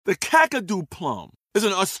The Kakadu plum is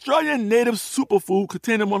an Australian native superfood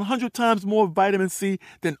containing 100 times more vitamin C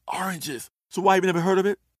than oranges. So why have you never heard of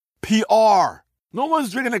it? PR. No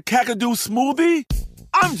one's drinking a Kakadu smoothie?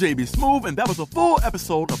 I'm JB Smooth, and that was a full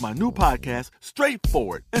episode of my new podcast,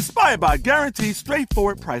 Straightforward, inspired by guaranteed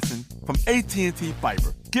straightforward pricing from AT&T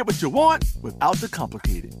Fiber. Get what you want without the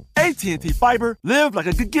complicated. AT&T Fiber, live like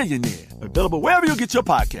a gigillionaire. Available wherever you get your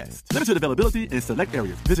podcasts. Limited availability in select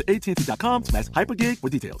areas. Visit AT&T.com/hypergig for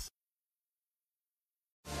details.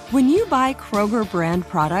 When you buy Kroger brand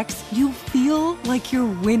products, you feel like you're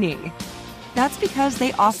winning. That's because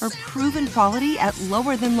they offer proven quality at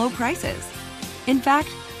lower than low prices. In fact,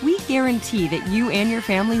 we guarantee that you and your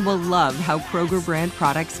family will love how Kroger brand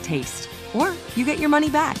products taste, or you get your money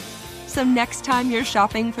back. So next time you're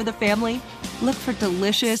shopping for the family, look for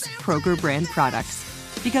delicious Kroger brand products,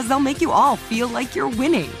 because they'll make you all feel like you're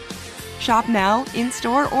winning. Shop now,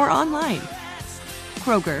 in-store, or online.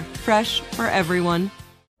 Kroger, fresh for everyone.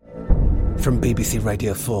 From BBC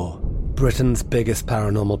Radio 4, Britain's biggest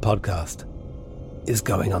paranormal podcast is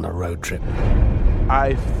going on a road trip.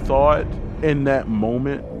 I thought in that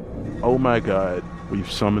moment, oh my God,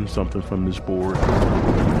 we've summoned something from this board.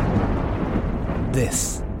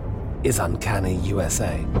 This is Uncanny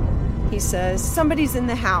USA. He says, somebody's in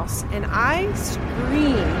the house, and I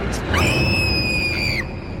screamed.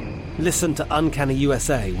 Listen to Uncanny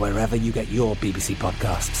USA wherever you get your BBC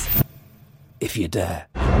podcasts, if you dare.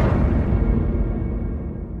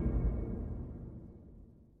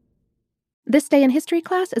 This Day in History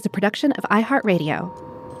class is a production of iHeartRadio.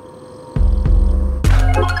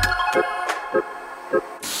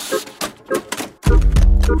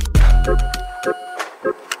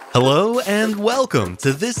 Hello and welcome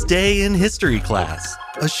to This Day in History class,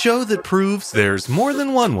 a show that proves there's more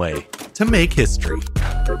than one way to make history.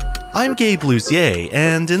 I'm Gabe Luzier,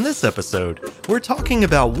 and in this episode, we're talking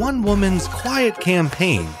about one woman's quiet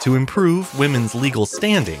campaign to improve women's legal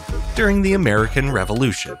standing during the American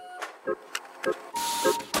Revolution.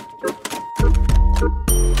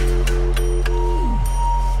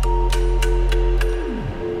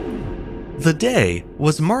 The day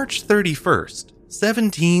was March 31st,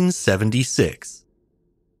 1776.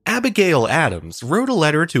 Abigail Adams wrote a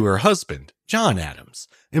letter to her husband, John Adams,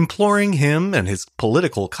 imploring him and his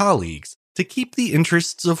political colleagues to keep the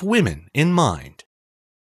interests of women in mind.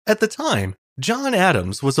 At the time, John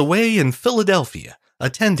Adams was away in Philadelphia,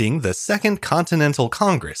 attending the Second Continental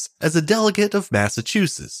Congress as a delegate of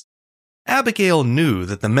Massachusetts. Abigail knew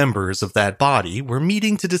that the members of that body were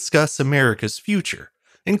meeting to discuss America's future,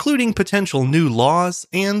 including potential new laws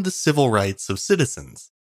and the civil rights of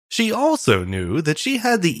citizens. She also knew that she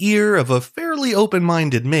had the ear of a fairly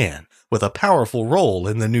open-minded man with a powerful role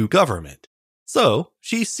in the new government. So,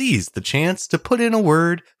 she seized the chance to put in a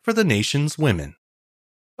word for the nation's women.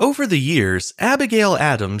 Over the years, Abigail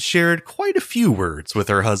Adams shared quite a few words with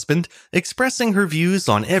her husband, expressing her views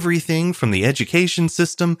on everything from the education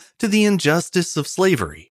system to the injustice of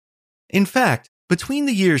slavery. In fact, between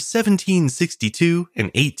the years 1762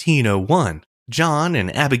 and 1801, John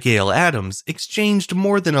and Abigail Adams exchanged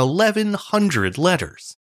more than 1,100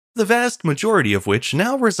 letters, the vast majority of which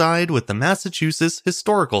now reside with the Massachusetts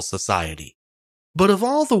Historical Society. But of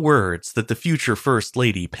all the words that the future First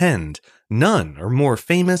Lady penned, none are more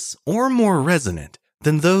famous or more resonant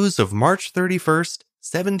than those of March 31st,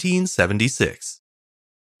 1776.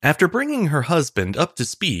 After bringing her husband up to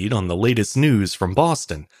speed on the latest news from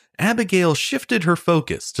Boston, Abigail shifted her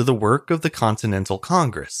focus to the work of the Continental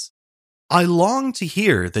Congress. "I long to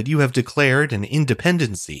hear that you have declared an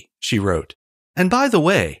independency," she wrote. "And by the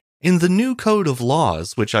way, in the new code of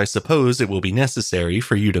laws which I suppose it will be necessary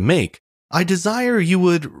for you to make, I desire you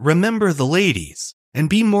would remember the ladies and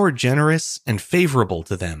be more generous and favorable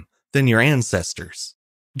to them than your ancestors.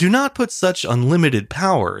 Do not put such unlimited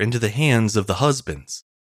power into the hands of the husbands.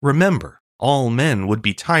 Remember, all men would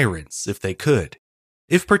be tyrants if they could.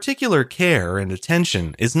 If particular care and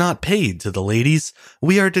attention is not paid to the ladies,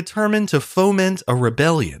 we are determined to foment a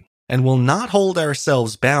rebellion and will not hold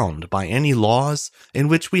ourselves bound by any laws in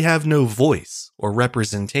which we have no voice or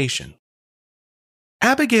representation."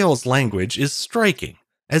 Abigail's language is striking,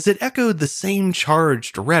 as it echoed the same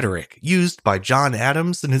charged rhetoric used by John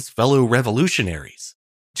Adams and his fellow revolutionaries.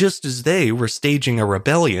 Just as they were staging a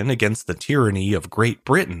rebellion against the tyranny of Great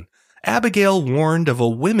Britain, Abigail warned of a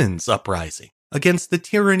women's uprising against the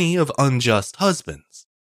tyranny of unjust husbands.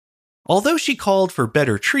 Although she called for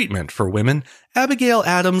better treatment for women, Abigail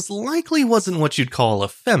Adams likely wasn't what you'd call a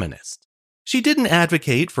feminist. She didn't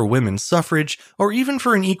advocate for women's suffrage or even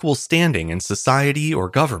for an equal standing in society or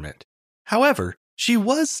government. However, she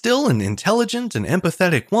was still an intelligent and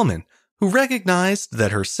empathetic woman who recognized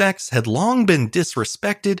that her sex had long been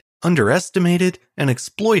disrespected, underestimated, and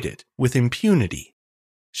exploited with impunity.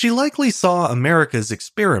 She likely saw America's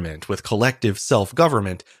experiment with collective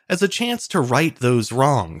self-government as a chance to right those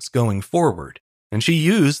wrongs going forward, and she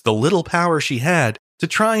used the little power she had to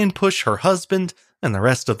try and push her husband and the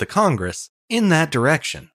rest of the Congress in that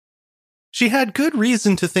direction. She had good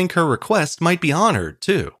reason to think her request might be honored,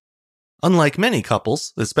 too. Unlike many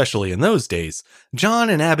couples, especially in those days, John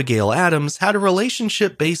and Abigail Adams had a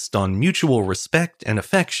relationship based on mutual respect and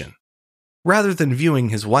affection. Rather than viewing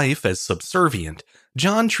his wife as subservient,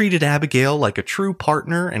 John treated Abigail like a true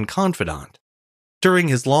partner and confidant. During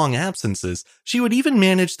his long absences, she would even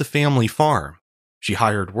manage the family farm. She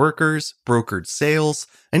hired workers, brokered sales,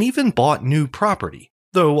 and even bought new property,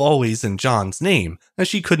 though always in John's name, as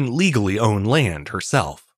she couldn't legally own land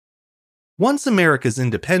herself. Once America's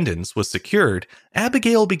independence was secured,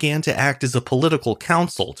 Abigail began to act as a political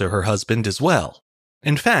counsel to her husband as well.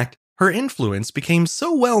 In fact, her influence became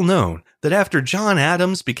so well known that after John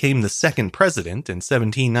Adams became the second president in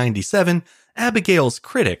 1797, Abigail's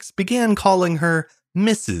critics began calling her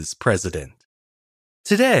Mrs. President.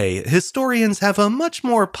 Today, historians have a much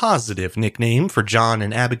more positive nickname for John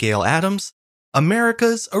and Abigail Adams,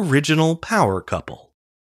 America's original power couple.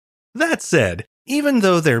 That said, even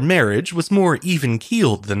though their marriage was more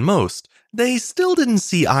even-keeled than most, they still didn't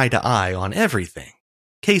see eye to eye on everything.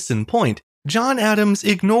 Case in point, John Adams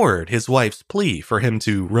ignored his wife's plea for him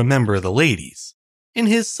to remember the ladies. In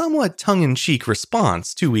his somewhat tongue-in-cheek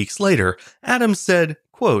response 2 weeks later, Adams said,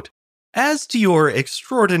 quote, "As to your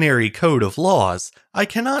extraordinary code of laws, I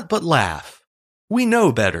cannot but laugh. We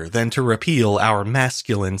know better than to repeal our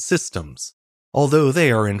masculine systems. Although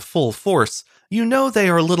they are in full force, you know they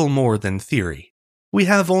are little more than theory. We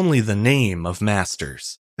have only the name of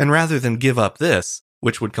masters, and rather than give up this,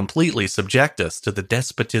 which would completely subject us to the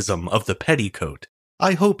despotism of the petticoat,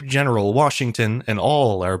 I hope General Washington and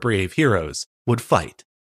all our brave heroes would fight."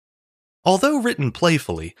 Although written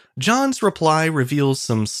playfully, John's reply reveals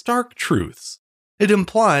some stark truths. It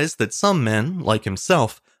implies that some men, like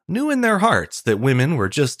himself, knew in their hearts that women were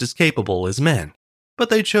just as capable as men, but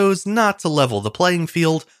they chose not to level the playing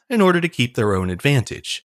field in order to keep their own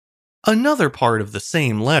advantage. Another part of the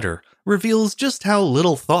same letter reveals just how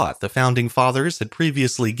little thought the Founding Fathers had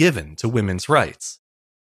previously given to women's rights.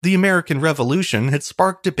 The American Revolution had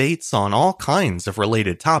sparked debates on all kinds of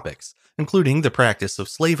related topics, including the practice of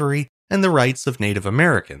slavery and the rights of Native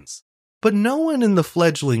Americans. But no one in the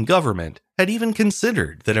fledgling government had even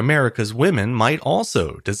considered that America's women might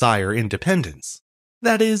also desire independence.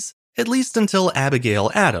 That is, at least until Abigail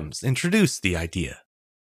Adams introduced the idea.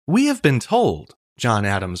 "We have been told," John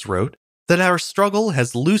Adams wrote, "that our struggle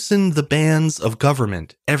has loosened the bands of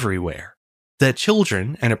government everywhere, that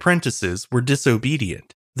children and apprentices were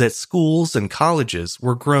disobedient, that schools and colleges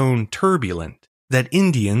were grown turbulent, that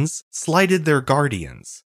Indians slighted their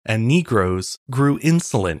guardians, and Negroes grew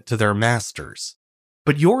insolent to their masters.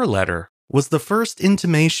 But your letter was the first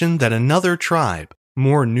intimation that another tribe,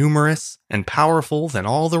 more numerous and powerful than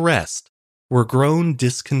all the rest, were grown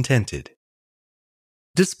discontented."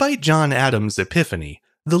 Despite John Adams' epiphany,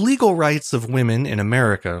 the legal rights of women in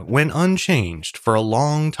America went unchanged for a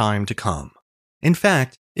long time to come. In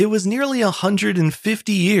fact, it was nearly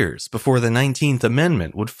 150 years before the 19th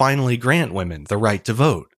Amendment would finally grant women the right to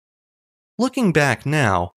vote. Looking back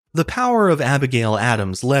now, the power of Abigail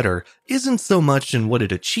Adams' letter isn't so much in what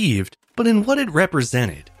it achieved, but in what it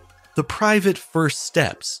represented, the private first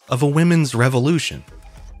steps of a women's revolution.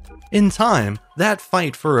 In time, that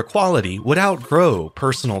fight for equality would outgrow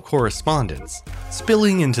personal correspondence,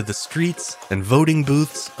 spilling into the streets and voting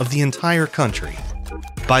booths of the entire country.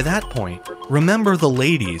 By that point, remember the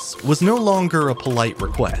ladies was no longer a polite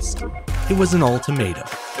request. It was an ultimatum.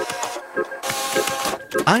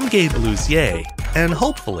 I'm Gabe Luzier, and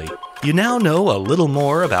hopefully, you now know a little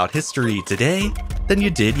more about history today than you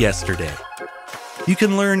did yesterday. You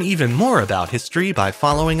can learn even more about history by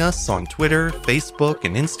following us on Twitter, Facebook,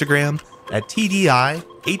 and Instagram at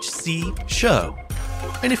TDIHC Show.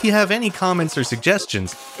 And if you have any comments or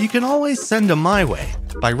suggestions, you can always send them my way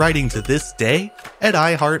by writing to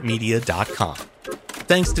thisday@iheartmedia.com.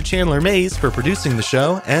 Thanks to Chandler Mays for producing the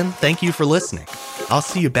show, and thank you for listening. I'll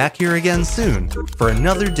see you back here again soon for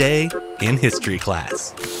another day in history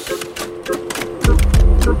class.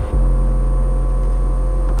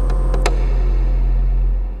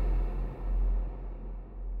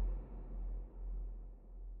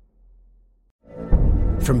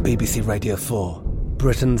 From BBC Radio 4,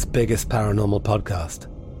 Britain's biggest paranormal podcast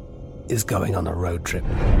is going on a road trip.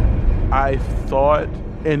 I thought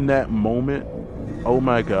in that moment, oh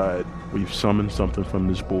my God, We've summoned something from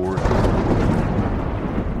this board.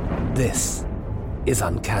 This is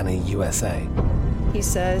Uncanny USA. He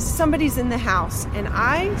says, somebody's in the house, and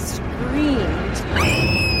I screamed.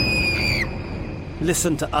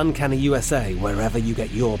 Listen to Uncanny USA wherever you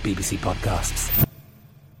get your BBC podcasts,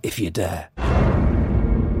 if you dare.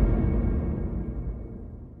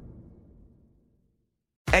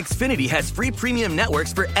 Xfinity has free premium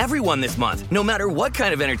networks for everyone this month, no matter what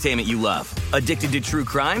kind of entertainment you love. Addicted to true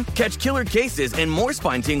crime? Catch killer cases and more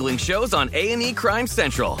spine-tingling shows on A&E Crime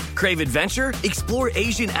Central. Crave adventure? Explore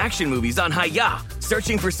Asian action movies on Hi-Ya.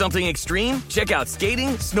 Searching for something extreme? Check out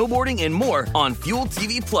skating, snowboarding, and more on Fuel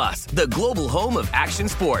TV Plus, the global home of action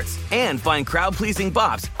sports. And find crowd-pleasing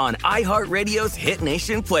bops on iHeartRadio's Hit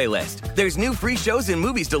Nation playlist. There's new free shows and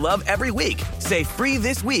movies to love every week. Say free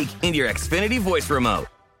this week in your Xfinity voice remote.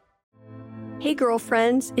 Hey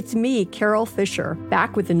girlfriends, it's me, Carol Fisher,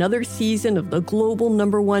 back with another season of the global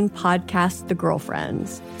 #1 podcast, The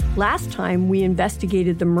Girlfriends. Last time, we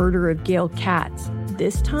investigated the murder of Gail Katz.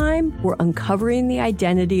 This time, we're uncovering the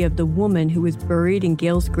identity of the woman who was buried in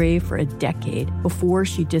Gail's grave for a decade before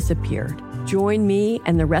she disappeared. Join me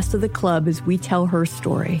and the rest of the club as we tell her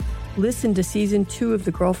story. Listen to Season 2 of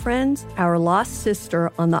The Girlfriends, Our Lost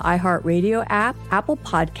Sister on the iHeartRadio app, Apple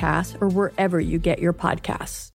Podcasts, or wherever you get your podcasts.